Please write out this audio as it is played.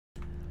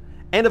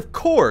And of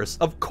course,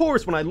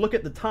 when I look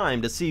at the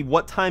time to see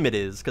what time it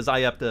is, because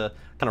I have to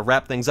kind of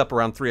wrap things up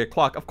around 3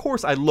 o'clock, of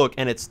course I look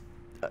and it's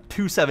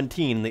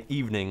 2:17 in the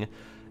evening,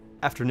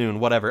 afternoon,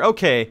 whatever.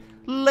 Okay,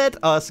 let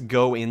us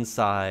go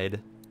inside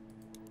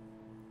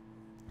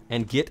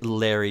and get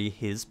Larry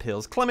his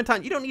pills.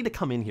 Clementine, you don't need to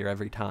come in here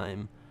every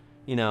time,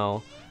 you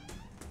know.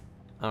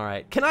 All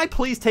right, can I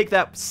please take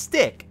that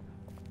stick?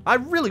 I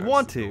really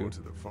want to.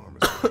 To the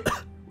pharmacy.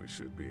 We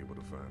should be able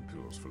to find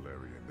pills for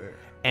Larry in there.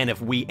 And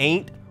if we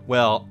ain't,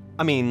 well,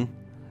 I mean,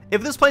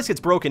 if this place gets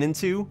broken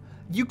into,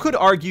 you could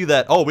argue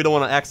that, oh, we don't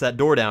want to axe that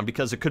door down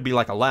because it could be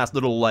like a last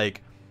little,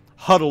 like,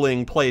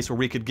 huddling place where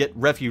we could get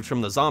refuge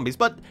from the zombies.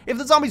 But if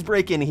the zombies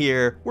break in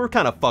here, we're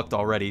kind of fucked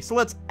already. So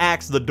let's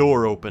axe the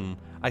door open.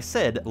 I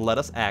said, let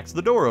us axe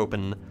the door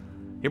open.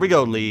 Here we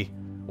go, Lee.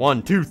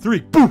 1, 2, 3,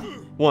 boo!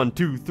 1,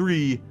 2,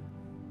 3,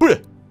 boo!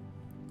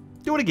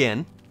 Do it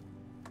again.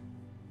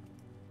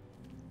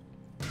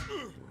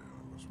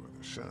 Was worth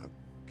a shot.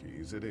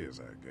 Keys it is,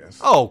 I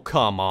guess. Oh,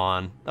 come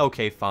on.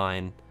 Okay,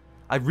 fine.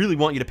 I really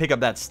want you to pick up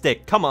that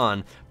stick. Come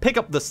on. Pick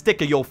up the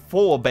stick of your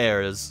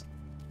forebears.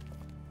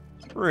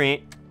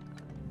 Right.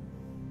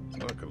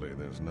 Luckily,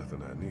 there's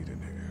nothing I need in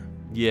here.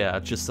 Yeah,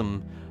 just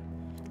some,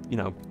 you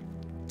know,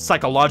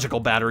 psychological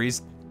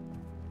batteries.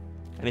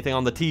 Anything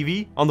on the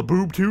TV? On the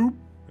boob tube?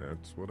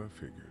 That's what I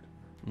figured.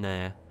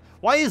 Nah.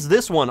 Why is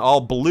this one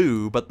all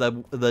blue, but the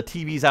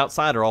TVs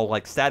outside are all,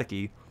 like,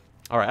 staticky?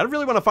 Alright, I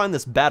really want to find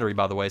this battery,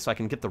 by the way, so I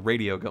can get the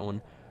radio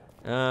going.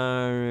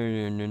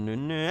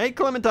 Hey,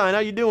 Clementine, how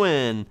you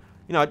doing?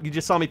 You know, you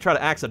just saw me try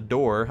to axe a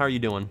door. How are you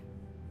doing?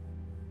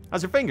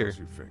 How's your finger? How's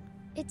your finger?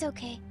 It's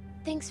okay.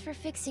 Thanks for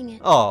fixing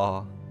it.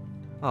 Aw.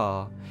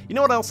 Aw. You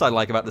know what else I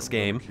like about this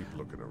game? Keep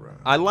looking around.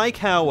 I like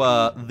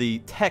how the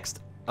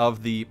text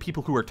of the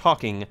people who are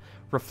talking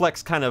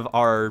reflects kind of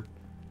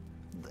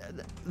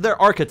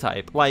their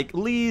archetype. Like,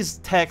 Lee's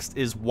text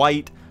is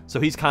white,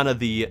 so he's kind of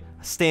the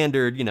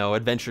standard, you know,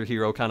 adventure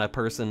hero kind of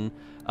person.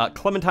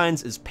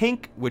 Clementine's is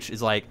pink, which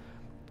is like,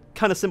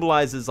 kind of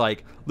symbolizes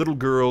like little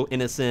girl,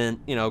 innocent,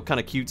 you know, kind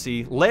of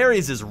cutesy.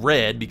 Larry's is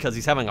red because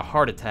he's having a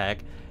heart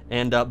attack.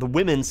 And the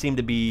women seem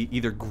to be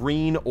either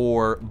green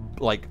or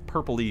like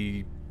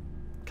purpley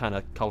kind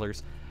of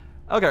colors.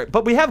 Okay,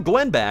 but we have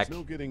Glenn back. There's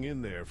no getting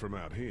in there from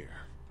out here.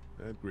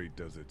 That grate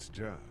does its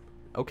job.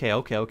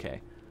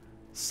 Okay.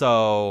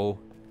 So,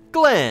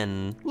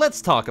 Glenn,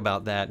 let's talk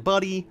about that,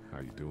 buddy.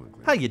 How you doing,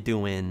 Glenn? How you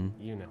doing?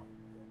 You know.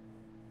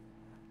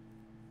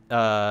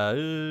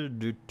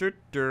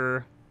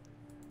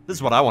 This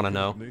is what I want to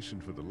know.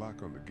 Combination for the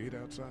lock on the gate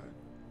outside?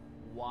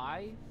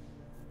 Why?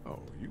 Oh,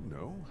 you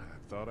know. I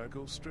thought I'd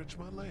go stretch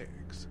my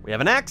legs. We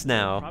have an axe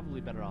now. Probably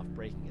better off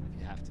breaking it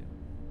if you have to.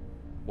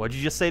 What did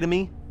you just say to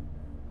me?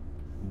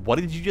 What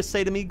did you just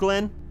say to me,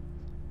 Glenn?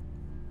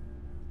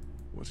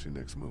 What's your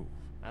next move?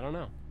 I don't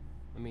know.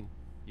 I mean,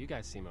 you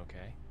guys seem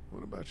okay.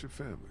 What about your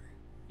family?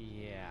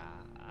 Yeah,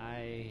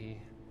 I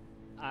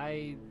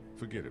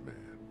Forget it, man.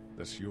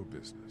 That's your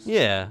business.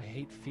 Yeah. I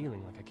hate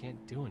feeling like I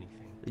can't do anything.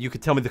 You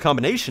could tell me the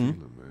combination.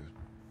 Feeling, man.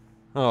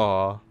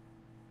 Aw.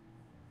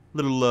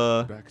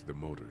 Little, Back to the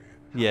motor inn.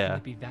 How yeah. can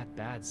it be that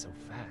bad so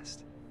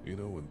fast? You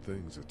know, when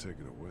things are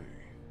taken away,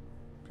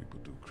 people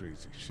do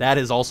crazy shit. That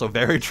is also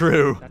very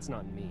true. That's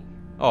not me.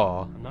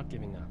 Aw. I'm not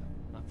giving up.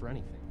 Not for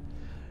anything.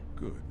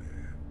 Good,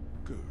 man.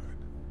 Good.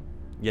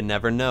 You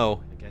never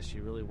know. I guess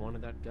you really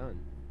wanted that gun.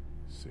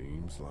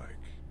 Seems like.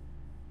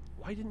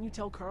 Why didn't you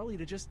tell Carly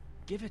to just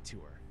give it to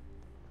her?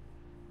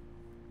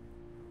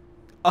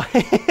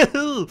 It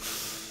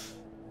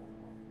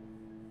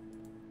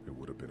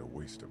would have been a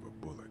waste of a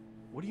bullet.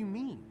 What do you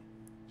mean?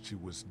 She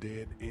was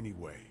dead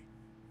anyway.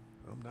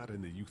 I'm not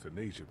in the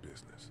euthanasia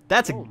business.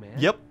 That's Oh, man.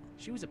 Yep.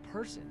 She was a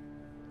person.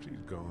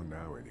 She's gone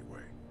now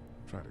anyway.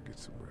 Try to get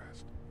some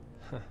rest.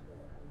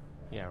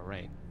 Yeah,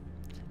 right.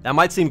 That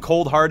might seem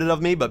cold-hearted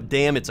of me, but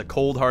damn, it's a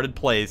cold-hearted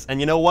place. And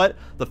you know what?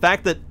 The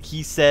fact that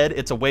he said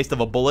it's a waste of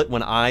a bullet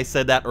when I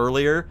said that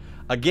earlier,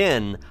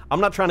 again,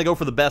 I'm not trying to go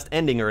for the best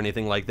ending or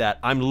anything like that.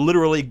 I'm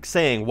literally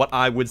saying what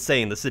I would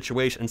say in the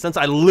situation. And since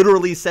I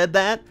literally said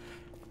that,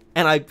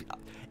 and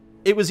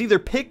it was either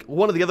pick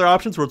one of the other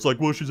options where it's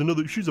like, well, she's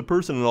a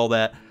person and all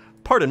that.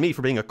 Pardon me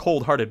for being a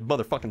cold-hearted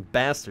motherfucking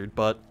bastard,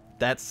 but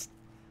that's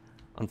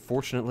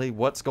unfortunately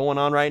what's going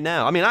on right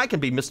now. I mean, I can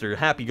be Mr.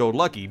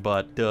 Happy-Go-Lucky,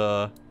 but,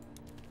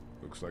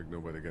 Looks like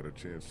nobody got a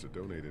chance to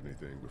donate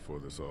anything before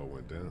this all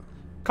went down.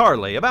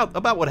 Carly,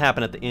 about what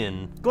happened at the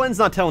inn. Glenn's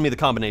not telling me the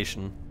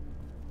combination.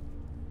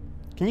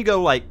 Can you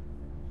go, like,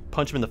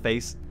 punch him in the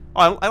face?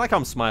 Oh, I like how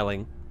I'm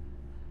smiling.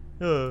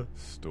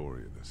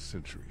 Story of the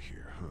century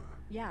here, huh?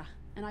 Yeah,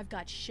 and I've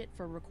got shit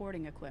for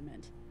recording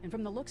equipment. And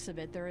from the looks of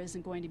it, there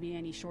isn't going to be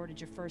any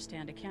shortage of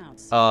first-hand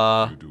accounts.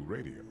 You do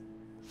radio.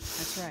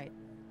 That's right.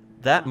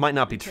 That might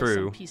not be Until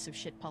true. Some piece of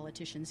shit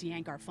politicians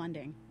yank our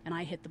funding, and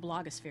I hit the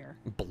blogosphere.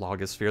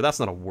 Blogosphere, that's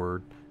not a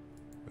word.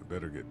 I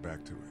better get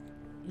back to it.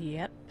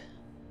 Yep.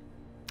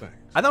 Thanks.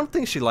 I don't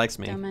think she likes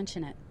me. Don't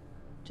mention it.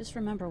 Just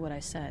remember what I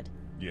said.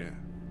 Yeah,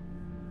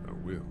 I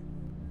will.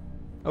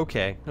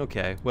 Okay.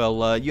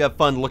 Well, you have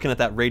fun looking at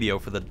that radio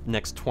for the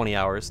next 20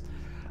 hours.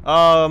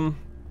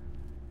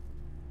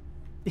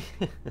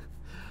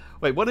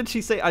 Wait, what did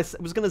she say? I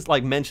was gonna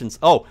like mention.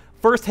 Oh,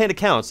 first-hand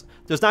accounts.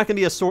 There's not gonna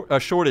be a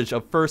shortage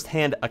of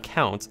first-hand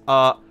accounts.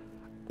 I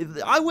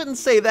wouldn't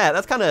say that.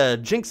 That's kind of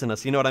jinxing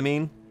us. You know what I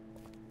mean?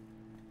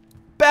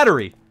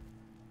 Battery.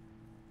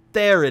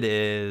 There it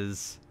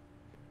is.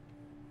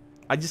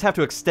 I just have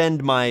to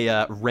extend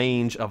my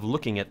range of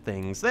looking at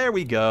things. There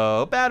we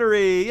go.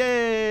 Battery.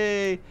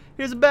 Yay!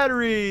 Here's a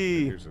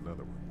battery. Here's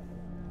another one.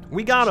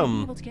 We got Should him.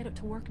 be able to get it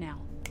to work now.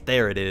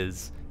 There it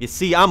is. You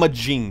see, I'm a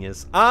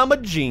genius. I'm a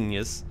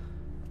genius.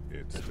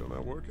 It's still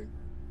not working?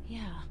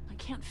 Yeah, I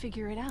can't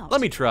figure it out.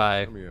 Let me try.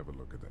 Let me have a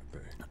look at that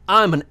thing.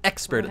 I'm an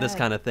expert at this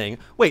kind of thing.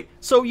 Wait,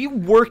 so you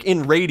work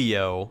in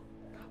radio?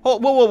 Oh,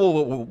 whoa, whoa, whoa,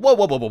 whoa, whoa,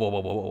 whoa, whoa, whoa, whoa,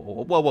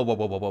 whoa, whoa, whoa, whoa,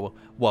 whoa, whoa, whoa,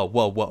 whoa,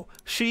 whoa, whoa.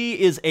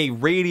 She is a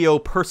radio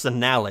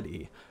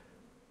personality.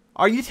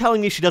 Are you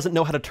telling me she doesn't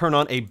know how to turn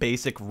on a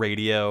basic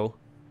radio?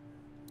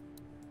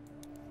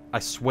 I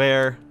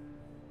swear.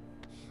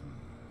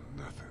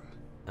 Nothing.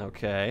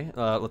 Okay,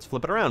 let's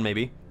flip it around,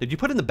 maybe. Did you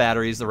put in the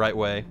batteries the right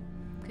way?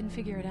 Couldn't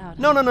figure it out.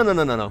 No, no, no, no,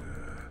 no, no, no.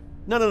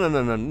 No, no, no,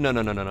 no, no, no,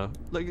 no, no, no, no.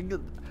 Let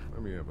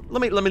me have a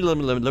look. Let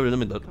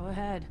me look. Go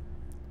ahead.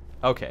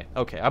 Okay,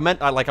 okay. I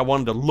meant I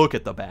wanted to look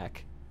at the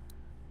back.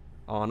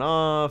 On,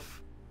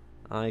 off,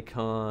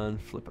 icon,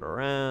 flip it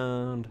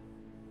around.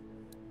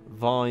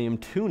 Volume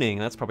tuning.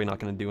 That's probably not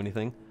going to do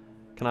anything.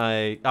 Can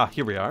I? Ah,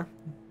 here we are.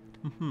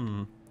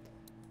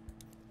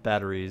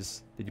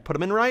 Batteries. Did you put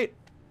them in right?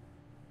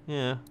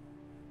 Yeah.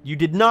 You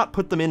did not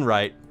put them in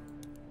right.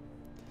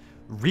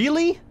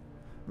 Really?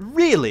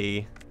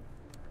 Really?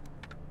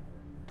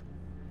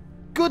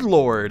 Good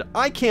lord,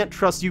 I can't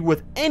trust you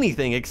with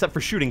anything except for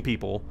shooting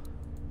people.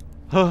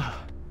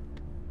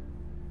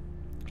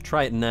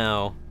 Try it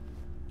now.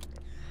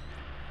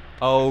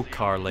 Oh,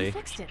 Carly. You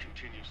fixed it.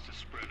 Continues to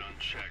spread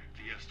unchecked.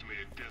 The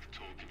estimated death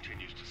toll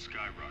continues to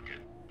skyrocket.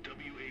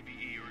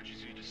 WABE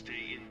urges you to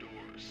stay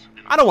indoors.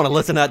 I don't want to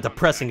listen to that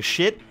depressing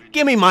shit.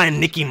 Give me my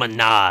Nicki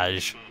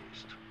Minaj.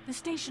 The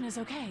station is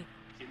okay.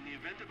 In the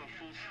event of a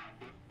full...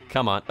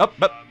 Come on. Up,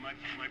 up. My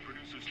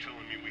producer's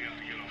telling me we have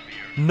to get off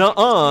the air.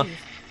 Nuh-uh.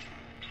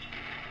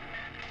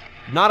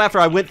 Not after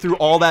I went through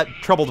all that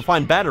trouble to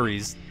find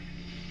batteries.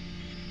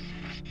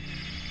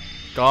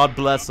 God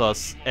bless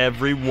us,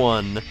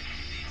 everyone.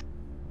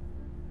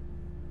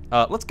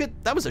 Let's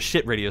get... That was a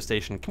shit radio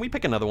station. Can we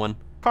pick another one?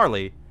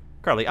 Carly,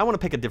 I want to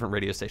pick a different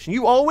radio station.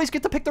 You always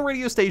get to pick the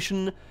radio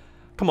station.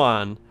 Come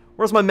on.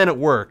 Where's my men at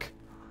work?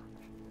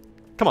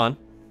 Come on.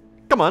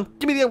 Come on.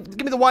 Give me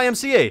the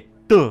YMCA.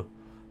 Duh.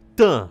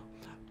 Duh.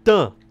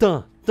 Duh.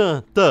 Duh.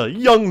 Duh. Duh.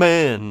 Young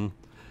man.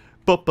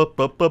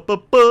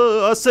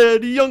 I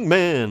said, young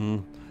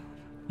man.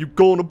 You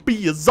gonna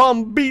be a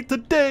zombie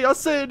today? I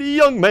said,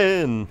 young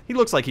man. He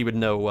looks like he would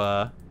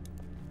know,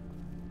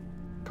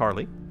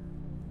 Carly,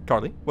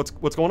 what's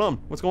going on?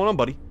 What's going on,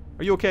 buddy?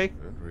 Are you okay?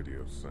 That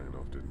radio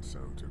sign-off didn't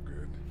sound too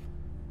good.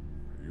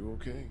 Are you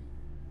okay?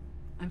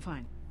 I'm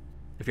fine.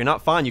 If you're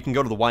not fine, you can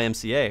go to the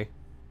YMCA.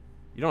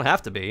 You don't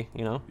have to be,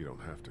 you know. You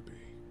don't have to be.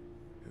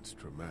 It's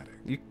traumatic.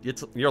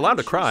 You're allowed to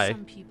I'm sure cry.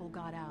 Some people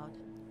got out.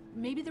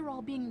 Maybe they're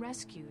all being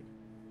rescued.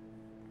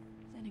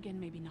 Then again,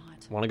 maybe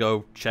not. Want to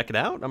go check it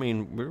out? I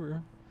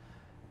mean,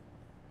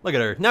 look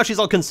at her. Now she's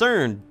all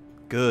concerned.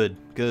 Good,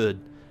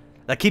 good.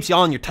 That keeps you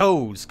on your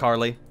toes,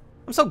 Carly.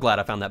 I'm so glad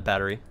I found that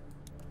battery.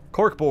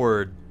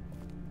 Corkboard.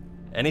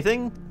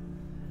 Anything?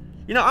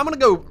 You know, I'm gonna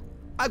go...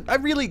 I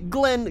really...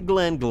 Glenn,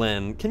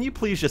 can you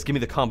please just give me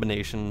the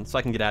combination so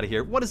I can get out of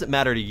here? What does it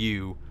matter to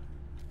you?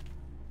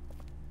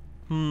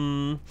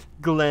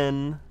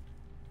 Glenn.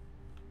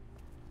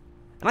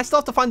 And I still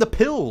have to find the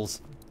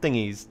pills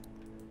thingies.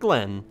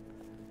 Glenn.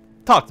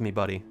 Talk to me,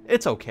 buddy.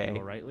 It's okay.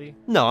 All right, Lee?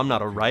 No, I'm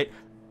not alright.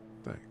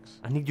 Thanks.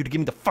 I need you to give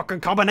me the fucking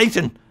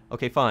combination!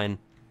 Okay, fine.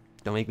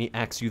 Don't make me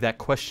ask you that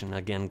question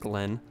again,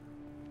 Glenn.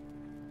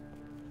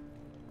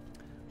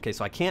 Okay,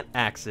 so I can't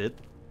axe it.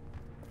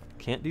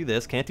 Can't do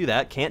this, can't do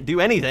that, can't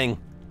do anything.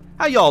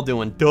 How y'all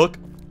doing, Duck?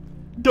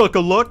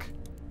 Duck-a-look?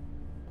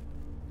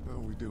 How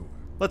we doing?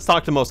 Let's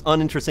talk to the most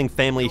uninteresting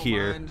family Don't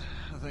here. mind.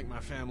 I think my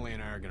family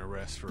and I are gonna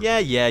rest for a Yeah,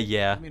 bit.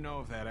 yeah. Let me know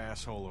if that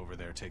asshole over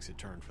there takes a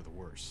turn for the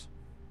worse.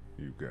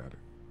 You got it.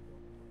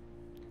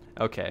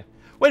 Okay.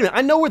 Wait a minute,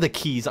 I know where the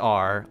keys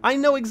are. I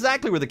know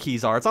exactly where the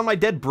keys are. It's on my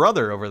dead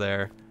brother over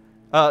there.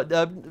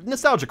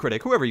 Nostalgia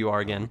Critic, whoever you are How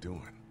we again.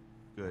 doing?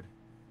 Good.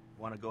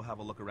 Want to go have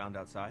a look around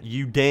outside?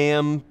 You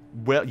damn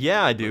well,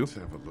 yeah, I do. Let's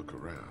have a look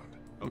around.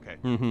 Okay.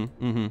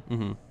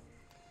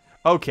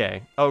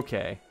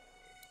 Okay.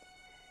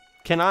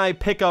 Can I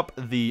pick up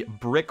the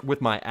brick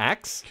with my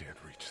axe? Can't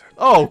reach that.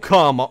 Oh,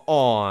 come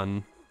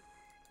on.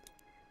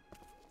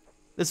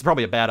 This is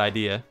probably a bad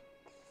idea.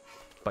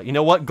 But you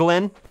know what,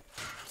 Glenn?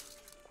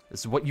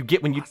 This is what you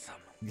get when you... Awesome.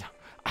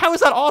 How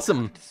is that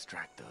awesome?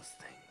 Distract those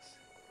things.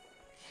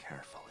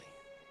 Carefully.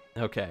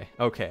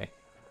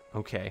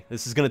 Okay.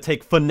 This is gonna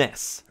take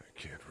finesse. I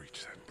can't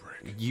reach that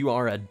brick. You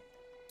are a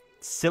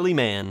silly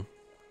man.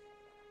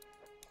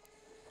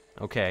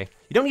 Okay.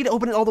 You don't need to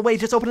open it all the way,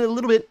 just open it a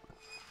little bit.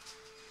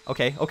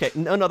 Okay.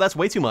 No, that's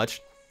way too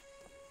much.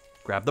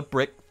 Grab the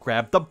brick.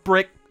 Grab the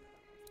brick.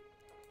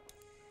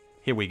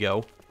 Here we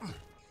go.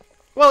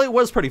 Well, it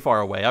was pretty far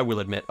away, I will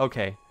admit.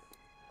 Okay.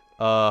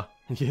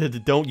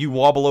 Don't you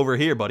wobble over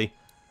here, buddy.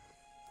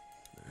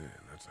 Man,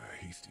 that's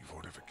a hasty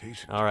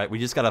fortification. Alright, we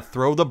just gotta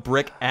throw the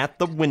brick at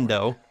the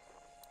window.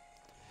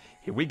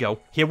 Here we go.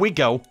 Here we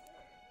go.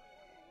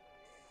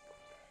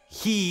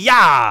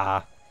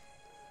 Hee-yah!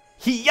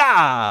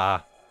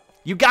 Hee-yah!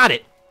 You got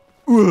it!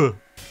 Ugh.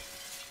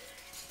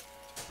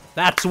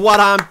 That's what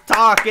I'm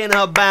talking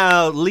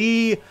about,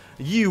 Lee!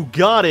 You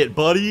got it,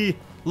 buddy!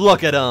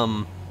 Look at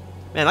him!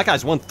 Man, that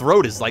guy's one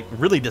throat is, like,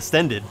 really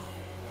distended.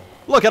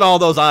 Look at all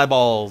those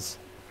eyeballs!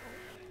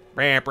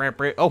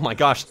 Oh my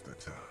gosh.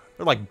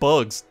 They're like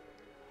bugs.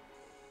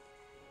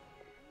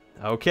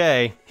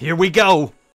 Okay, here we go!